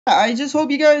I just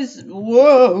hope you guys.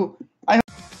 Whoa.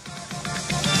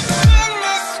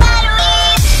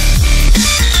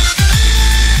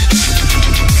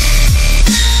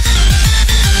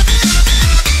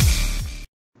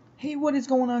 Hey, what is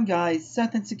going on, guys?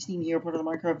 Seth16 here, part of the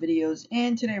Minecraft videos,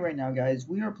 and today, right now, guys,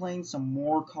 we are playing some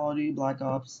more Call of Duty Black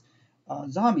Ops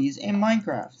Zombies in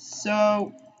Minecraft.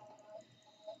 So,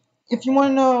 if you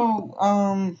want to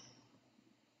know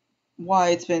why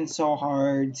it's been so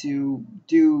hard to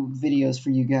do videos for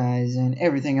you guys and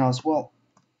everything else, well,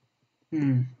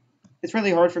 it's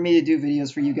really hard for me to do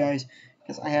videos for you guys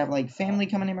because I have like family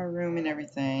coming in my room and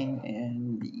everything,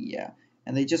 and yeah.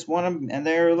 And they just want to, and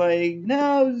they're like,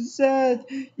 no, Seth,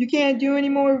 you can't do any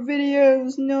more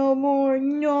videos, no more,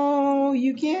 no,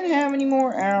 you can't have any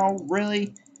more. Ow,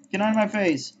 really? Get out of my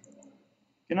face.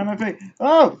 Get out of my face.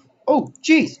 Oh, oh,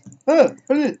 jeez.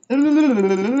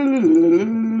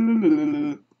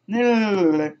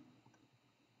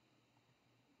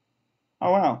 Oh,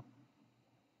 wow.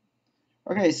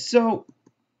 Okay, so,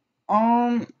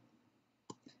 I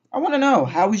want to know,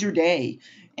 how was your day?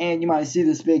 And you might see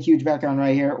this big, huge background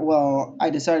right here. Well,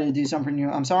 I decided to do something new.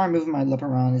 I'm sorry I'm moving my lip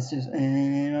around. It's just...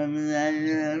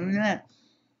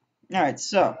 Alright,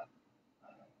 so.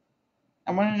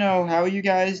 I want to know how you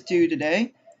guys do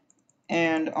today.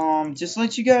 And, just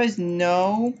let you guys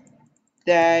know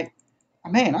that... Oh,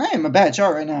 man, I am a bad shot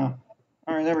right now.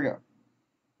 Alright, there we go.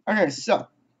 Okay, so.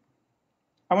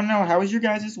 I want to know, how was your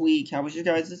guys' week? How was your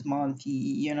guys' month?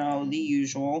 You know, the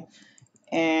usual.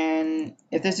 And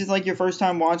if this is like your first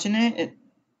time watching it,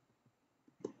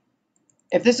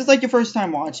 just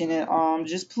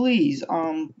please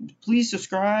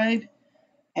subscribe.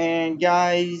 And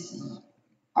guys,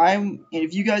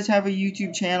 if you guys have a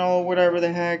YouTube channel, whatever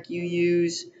the heck you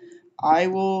use, I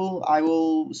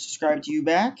will subscribe to you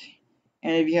back.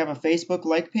 And if you have a Facebook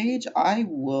like page, I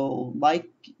will like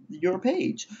your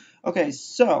page. Okay,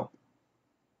 so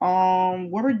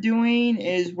what we're doing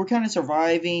is we're kind of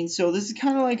surviving. So this is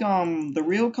kind of like the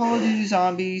real Call of Duty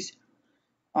Zombies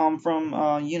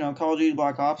from you know, Call of Duty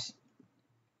Black Ops.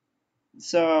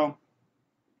 So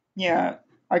yeah,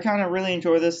 I kind of really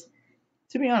enjoy this.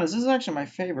 To be honest, this is actually my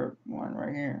favorite one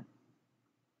right here.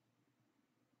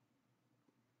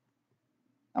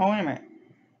 Oh, wait a minute.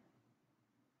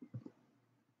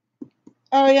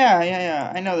 Oh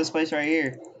yeah, I know this place right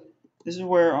here. This is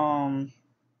where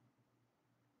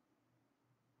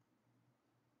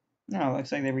no, it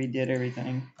looks like they redid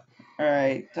everything.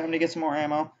 Alright, time to get some more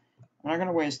ammo. I'm not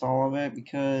gonna waste all of it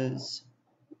because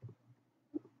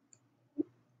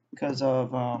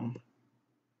of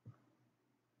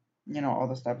you know, all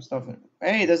this type of stuff.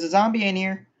 Hey, there's a zombie in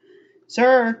here.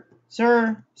 Sir,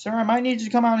 I might need you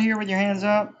to come out here with your hands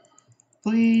up.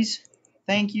 Please.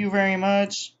 Thank you very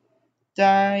much.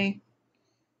 Die.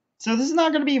 So this is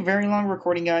not going to be a very long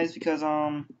recording, guys, because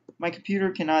my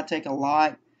computer cannot take a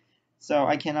lot. So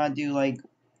I cannot do like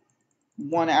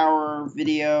 1 hour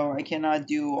video. I cannot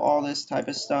do all this type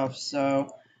of stuff.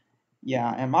 So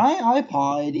yeah, and my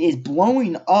iPod is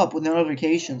blowing up with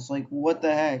notifications. Like, what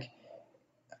the heck?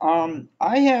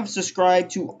 I have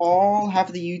subscribed to half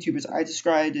of the YouTubers. I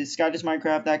subscribed to Sky Does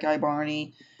Minecraft, That Guy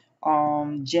Barney,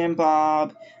 Jim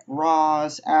Bob,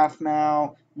 Ross,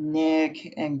 Afmal,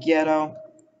 Nick, and Ghetto.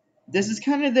 This is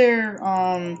kind of their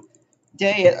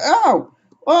day. Oh,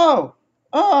 oh,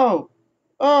 oh,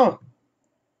 oh,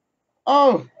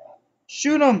 oh!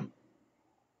 Shoot him!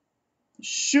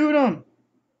 Shoot him!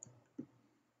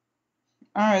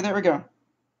 All right, there we go.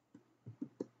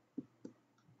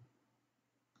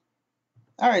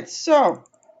 All right, so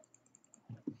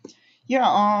yeah,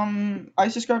 I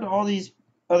subscribe to all these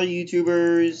other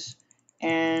YouTubers,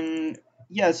 and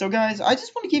yeah, so guys, I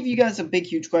just want to give you guys a big,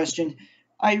 huge question.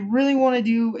 I really want to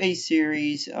do a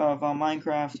series of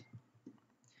Minecraft.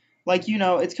 Like, you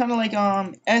know, it's kind of like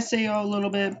SAO a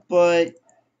little bit, but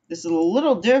this is a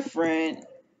little different.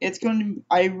 It's going to.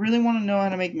 I really want to know how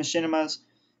to make machinimas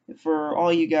for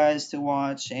all you guys to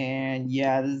watch, and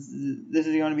yeah, this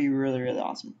is going to be really, really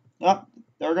awesome. Oh,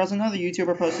 there goes another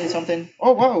YouTuber posting something.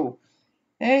 Oh, whoa.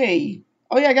 Hey.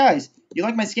 Oh, yeah, guys. You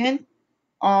like my skin?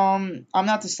 I'm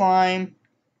not the slime.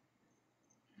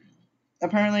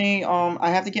 Apparently, I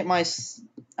have to get my...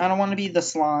 I don't want to be the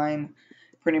slime,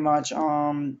 pretty much.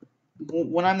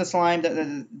 When I'm the slime,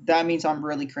 that means I'm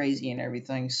really crazy and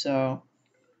everything, so...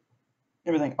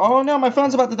 Everything. Oh, no, my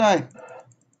phone's about to die.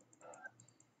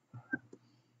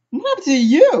 What happened to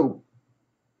you?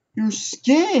 Your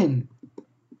skin.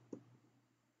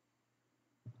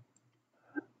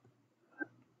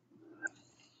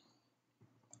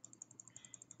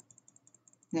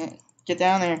 Get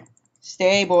down there.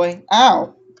 Stay, boy.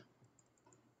 Ow.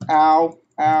 Ow.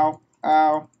 Ow,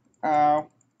 ow, ow.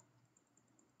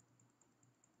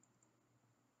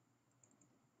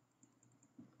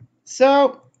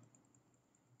 So,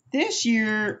 this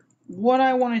year, what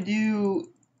I want to do...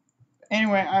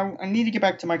 Anyway, I need to get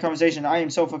back to my conversation. I am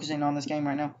so focusing on this game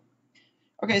right now.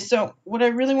 Okay, so what I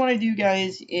really want to do,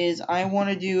 guys, is I want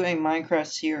to do a Minecraft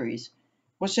series.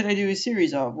 What should I do a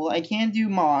series of? Well, I can't do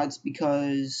mods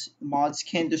because mods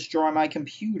can destroy my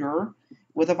computer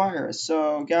with a virus.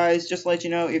 So, guys, just to let you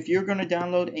know, if you're going to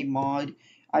download a mod,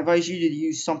 I advise you to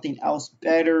use something else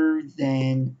better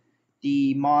than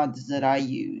the mods that I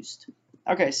used.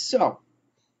 Okay, so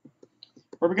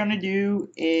what we're going to do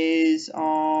is,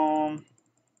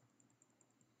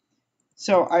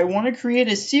 so I want to create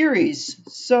a series.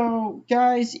 So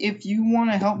guys, if you want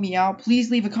to help me out,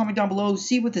 please leave a comment down below.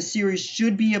 See what the series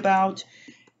should be about.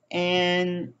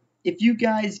 And if you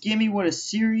guys give me what a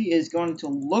series is going to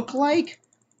look like,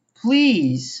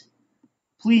 please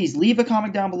leave a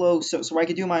comment down below so I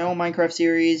can do my own Minecraft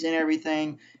series and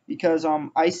everything. Because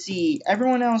I see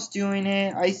everyone else doing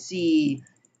it. I see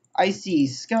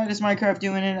Skytus Minecraft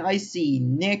doing it. I see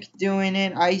Nick doing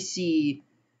it. I see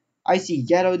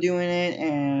Ghetto doing it,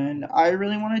 and I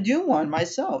really want to do one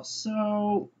myself.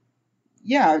 So,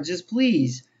 yeah, just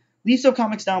please leave some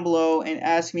comments down below and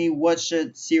ask me what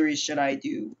series should I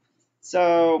do.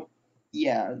 So,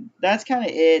 yeah, that's kind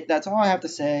of it. That's all I have to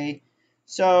say.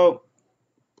 So,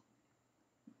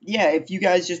 yeah, if you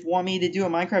guys just want me to do a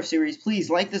Minecraft series,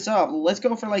 please like this up. Let's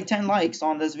go for like 10 likes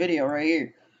on this video right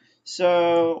here.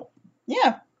 So,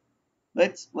 yeah,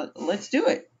 let's do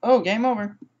it. Oh, game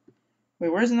over. Wait,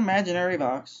 where's an imaginary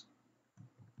box?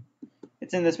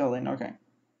 It's in this building. Okay.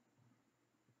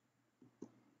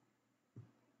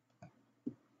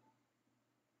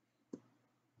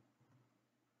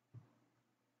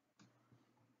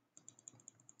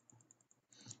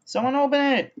 Someone open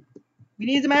it! We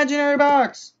need the imaginary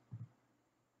box!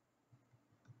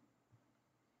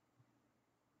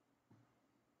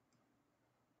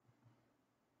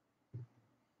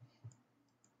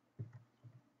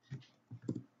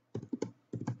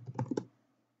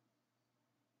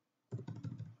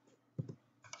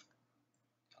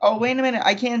 Oh, wait a minute,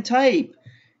 I can't type.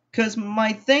 Because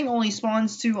my thing only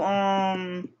spawns to,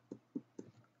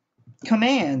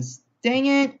 commands. Dang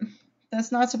it.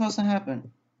 That's not supposed to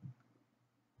happen.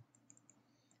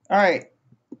 Alright.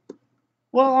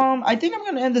 Well, I think I'm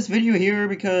gonna end this video here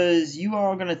because you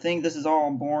all are gonna think this is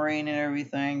all boring and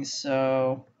everything,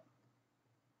 so...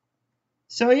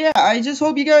 So yeah, I just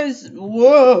hope you guys...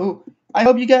 Whoa! I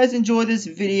hope you guys enjoy this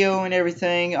video and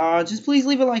everything. Just please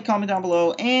leave a like, comment down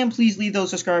below, and please leave those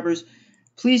subscribers.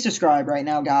 Please subscribe right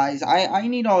now, guys. I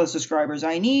need all the subscribers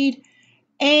I need.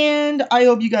 And I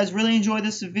hope you guys really enjoy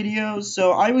this video.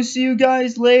 So I will see you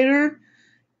guys later.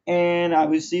 And I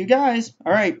will see you guys.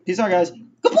 Alright, peace out, guys.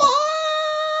 Goodbye!